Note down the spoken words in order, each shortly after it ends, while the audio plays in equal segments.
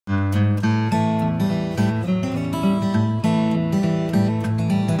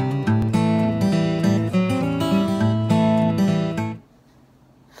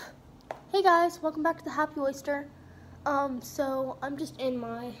guys, welcome back to the Happy Oyster. So I'm just in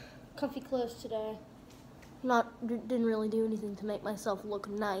my comfy clothes today. Didn't really do anything to make myself look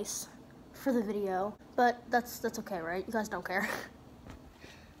nice for the video, but that's okay, right? You guys don't care.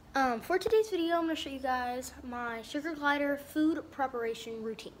 For today's video, I'm gonna show you guys my sugar glider food preparation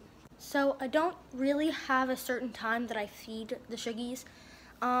routine. So I don't really have a certain time that I feed the Shuggies.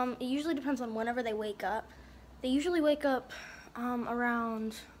 It usually depends on whenever they wake up. They usually wake up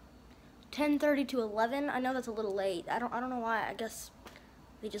around 10:30 to 11. I know that's a little late. I don't know why. I guess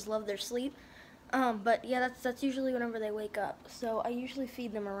they just love their sleep. But yeah, that's usually whenever they wake up. So I usually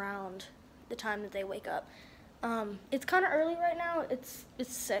feed them around the time that they wake up. It's kind of early right now. It's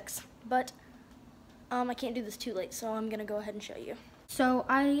 6, but I can't do this too late, so I'm gonna go ahead and show you. So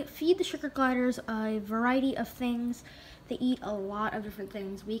I feed the sugar gliders a variety of things. They eat a lot of different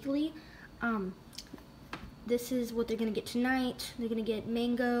things weekly. This is what they're gonna get tonight. They're gonna get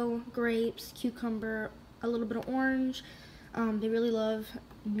mango, grapes, cucumber, a little bit of orange. They really love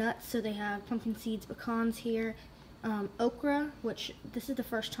nuts, so they have pumpkin seeds, pecans here. Okra, which this is the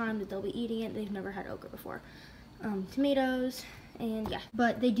first time that they'll be eating it. They've never had okra before. Tomatoes, and yeah.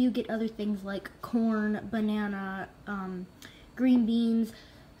 But they do get other things like corn, banana, green beans,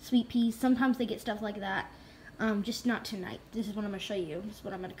 sweet peas. Sometimes they get stuff like that. Just not tonight. This is what I'm gonna show you. This is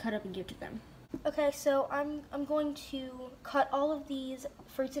what I'm gonna cut up and give to them. Okay, so I'm going to cut all of these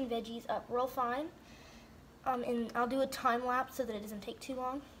fruits and veggies up real fine. And I'll do a time lapse so that it doesn't take too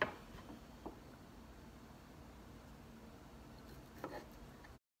long.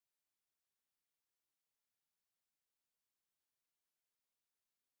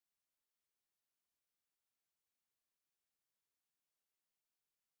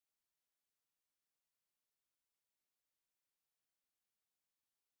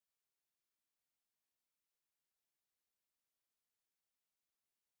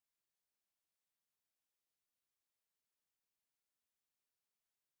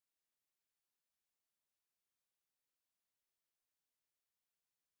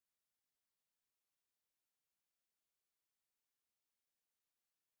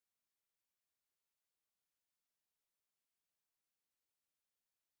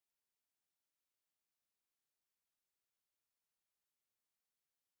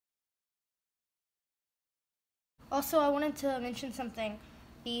 Also, I wanted to mention something.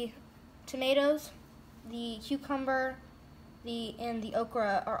 The tomatoes, the cucumber, and the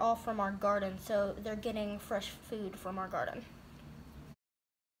okra are all from our garden, so they're getting fresh food from our garden.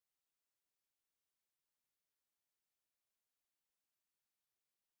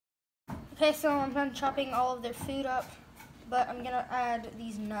 Okay, so I'm done chopping all of their food up, but I'm gonna add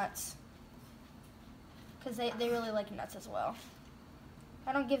these nuts, because they really like nuts as well.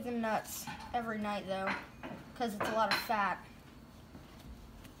 I don't give them nuts every night though, because it's a lot of fat.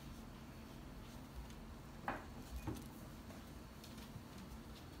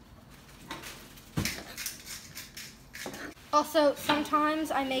 Also,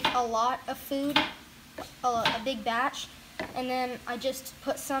 sometimes I make a lot of food, a big batch, and then I just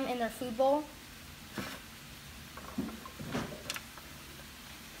put some in their food bowl.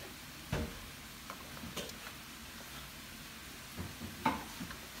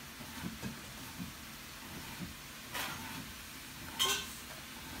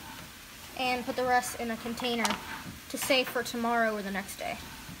 And put the rest in a container to save for tomorrow or the next day.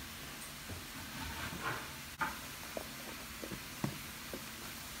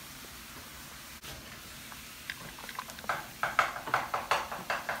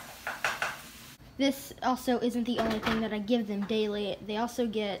 This also isn't the only thing that I give them daily. They also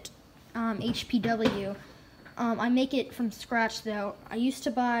get HPW. I make it from scratch though. I used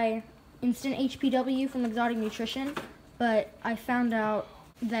to buy instant HPW from Exotic Nutrition, but I found out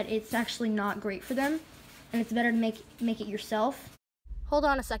that it's actually not great for them, and it's better to make it yourself. Hold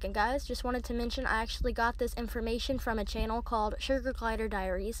on a second, guys. Just wanted to mention I actually got this information from a channel called Sugar Glider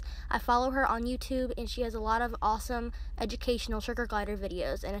Diaries. I follow her on YouTube, and she has a lot of awesome educational sugar glider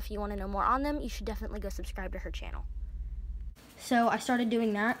videos, and if you want to know more on them, you should definitely go subscribe to her channel. So I started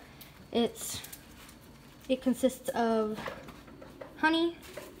doing that. It consists of honey,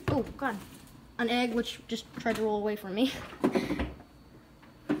 oh god, an egg, which just tried to roll away from me,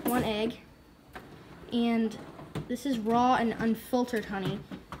 1 egg, and this is raw and unfiltered honey,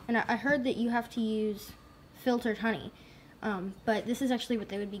 and I heard that you have to use filtered honey, but this is actually what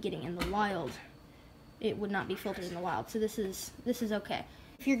they would be getting in the wild. It would not be filtered in the wild, so this is okay.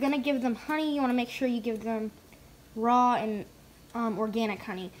 If you're gonna give them honey, you want to make sure you give them raw and organic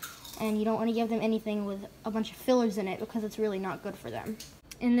honey, and you don't want to give them anything with a bunch of fillers in it because it's really not good for them.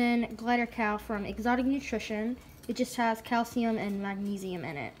 And then Glider Cow from Exotic Nutrition. It just has calcium and magnesium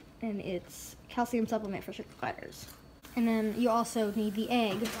in it. and it's calcium supplement for sugar gliders. And then you also need the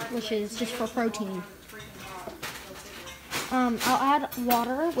egg, which is just for protein. I'll add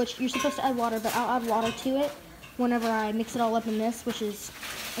water, which you're supposed to add water, but I'll add water to it whenever I mix it all up in this, which is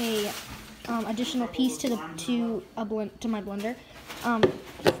a additional piece to my blender.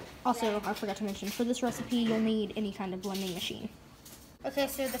 Also, I forgot to mention, for this recipe, you'll need any kind of blending machine. Okay,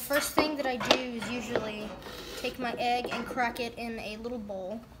 so the first thing that I do is usually take my egg and crack it in a little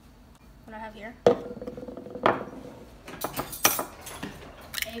bowl. What I have here.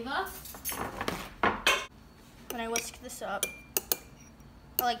 Ava. When I whisk this up,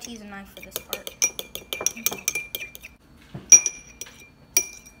 I like to use a knife for this part.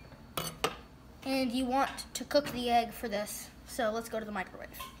 And you want to cook the egg for this, so let's go to the microwave.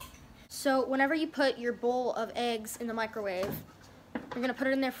 So whenever you put your bowl of eggs in the microwave, you're gonna put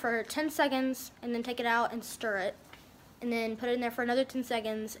it in there for 10 seconds and then take it out and stir it. And then put it in there for another 10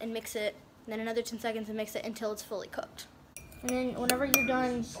 seconds and mix it, and then another 10 seconds and mix it until it's fully cooked. And then whenever you're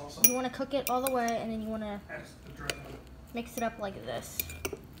done, you wanna cook it all the way, and then you wanna mix it up like this,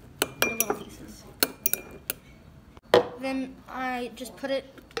 into little pieces. Then I just put it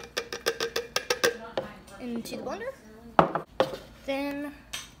into the blender. Then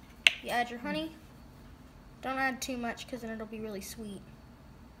you add your honey. Don't add too much because then it'll be really sweet.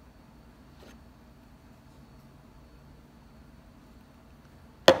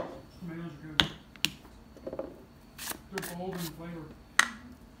 Smells good. They're bold in flavor.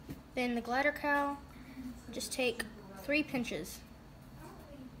 Then the glider cow, just take 3 pinches.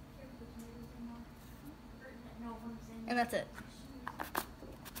 And that's it.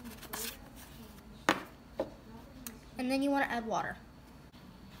 And then you want to add water.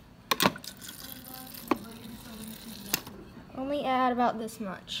 Only add about this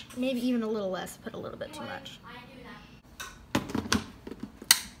much. Maybe even a little less, put a little bit too much.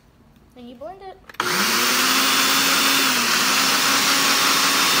 Then you blend it.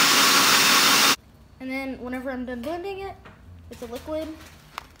 And then whenever I'm done blending it, it's a liquid.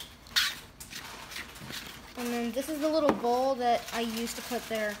 And then this is the little bowl that I use to put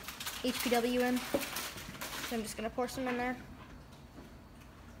their HPW in. So I'm just gonna pour some in there.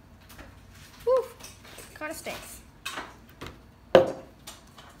 Whew, kind of stinks.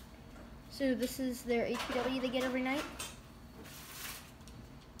 So this is their HPW they get every night.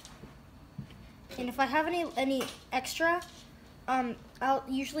 And if I have any extra, I'll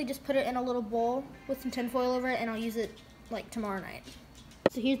usually just put it in a little bowl with some tinfoil over it, and I'll use it like tomorrow night.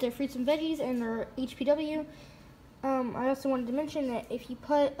 So here's their fruits and veggies and their HPW. I also wanted to mention that if you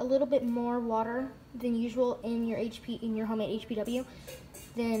put a little bit more water than usual in your homemade HPW,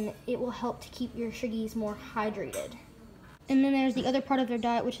 then it will help to keep your suggies more hydrated. And then there's the other part of their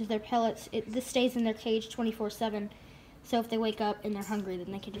diet, which is their pellets. This stays in their cage 24/7, so if they wake up and they're hungry,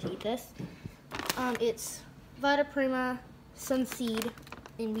 then they can just eat this. It's Vita Prima Sunseed,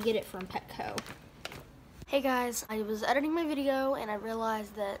 and we get it from Petco. Hey guys, I was editing my video and I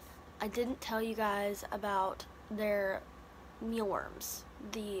realized that I didn't tell you guys about their mealworms,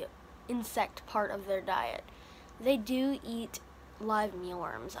 the insect part of their diet. They do eat live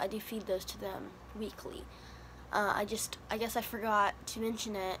mealworms. I do feed those to them weekly. I guess I forgot to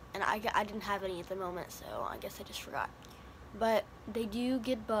mention it, and I didn't have any at the moment, so I guess I just forgot. But they do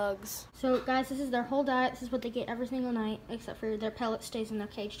get bugs. So guys, this is their whole diet. This is what they get every single night, except for their pellet stays in their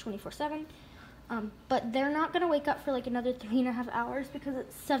cage 24/7. But they're not gonna wake up for like another 3.5 hours because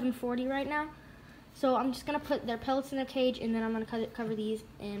it's 7:40 right now. So I'm just gonna put their pellets in their cage, and then I'm gonna cover these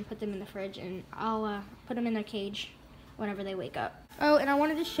and put them in the fridge, and I'll put them in their cage whenever they wake up. Oh, and I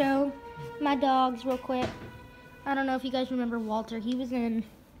wanted to show my dogs real quick. I don't know if you guys remember Walter. He was in,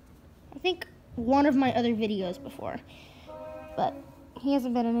 I think, one of my other videos before, but he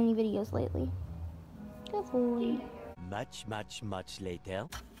hasn't been in any videos lately. Good boy. Much later.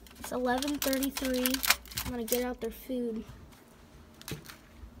 It's 11:33. I'm gonna get out their food.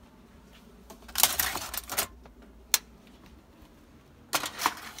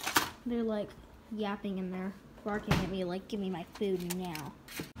 They're like yapping in there, barking at me like, give me my food now.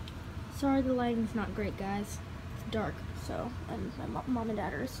 Sorry the lighting's not great, guys. It's dark, so, and my mom and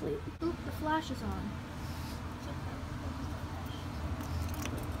dad are asleep. Oop, the flash is on.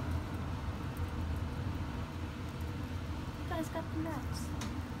 You guys got the nuts.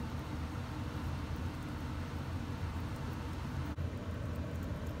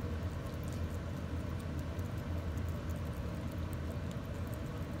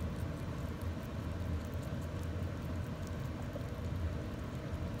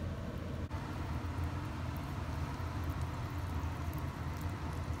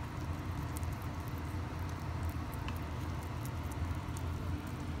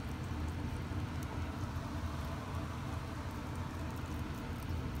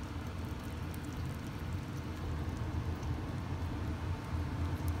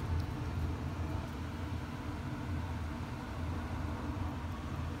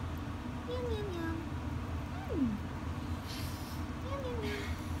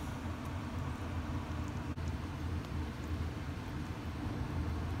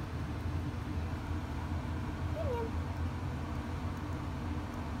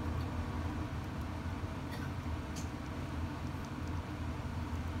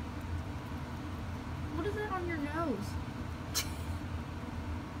 What is that on your nose?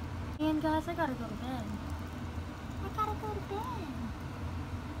 And guys, I gotta go to bed. I gotta go to bed.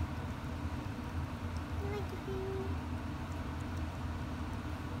 I like to be.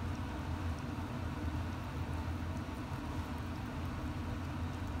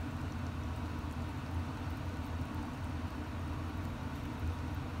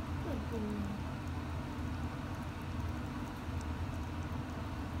 Good boy.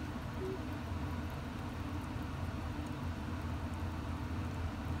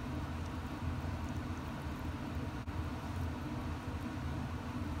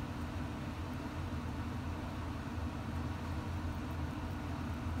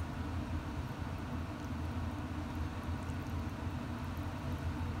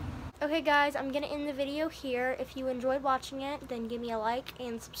 Okay guys, I'm going to end the video here. If you enjoyed watching it, then give me a like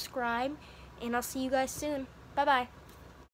and subscribe, and I'll see you guys soon. Bye-bye.